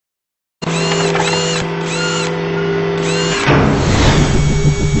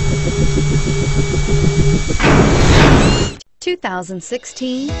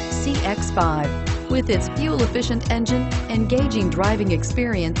2016 CX-5. With its fuel-efficient engine, engaging driving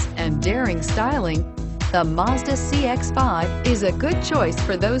experience, and daring styling, the Mazda CX-5 is a good choice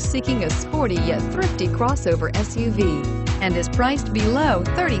for those seeking a sporty yet thrifty crossover SUV and is priced below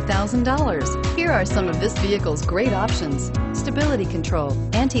 $30,000. Here are some of this vehicle's great options: stability control,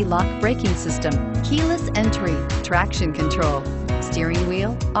 anti-lock braking system, keyless entry, traction control, steering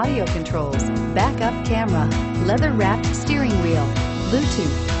wheel audio controls, backup camera, leather-wrapped steering wheel,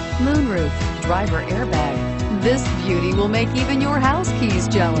 Bluetooth, moonroof, driver airbag. This beauty will make even your house keys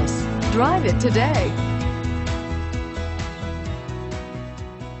jealous. Drive it today.